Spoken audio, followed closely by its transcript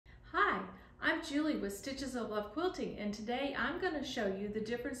Julie with Stitches of Love Quilting, and today I'm going to show you the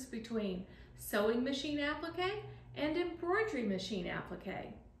difference between sewing machine applique and embroidery machine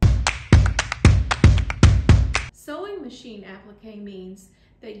applique. Sewing machine applique means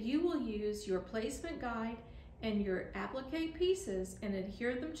that you will use your placement guide and your applique pieces and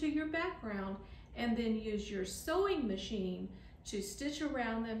adhere them to your background, and then use your sewing machine to stitch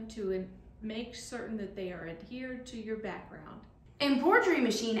around them to make certain that they are adhered to your background. Embroidery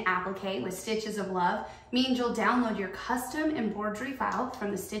Machine Applique with Stitches of Love means you'll download your custom embroidery file from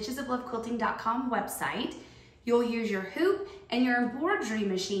the stitchesoflovequilting.com website. You'll use your hoop and your embroidery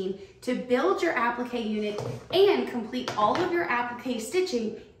machine to build your applique unit and complete all of your applique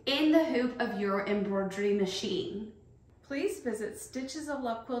stitching in the hoop of your embroidery machine. Please visit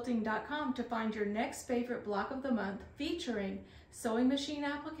stitchesoflovequilting.com to find your next favorite block of the month featuring sewing machine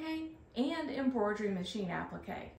applique and embroidery machine applique.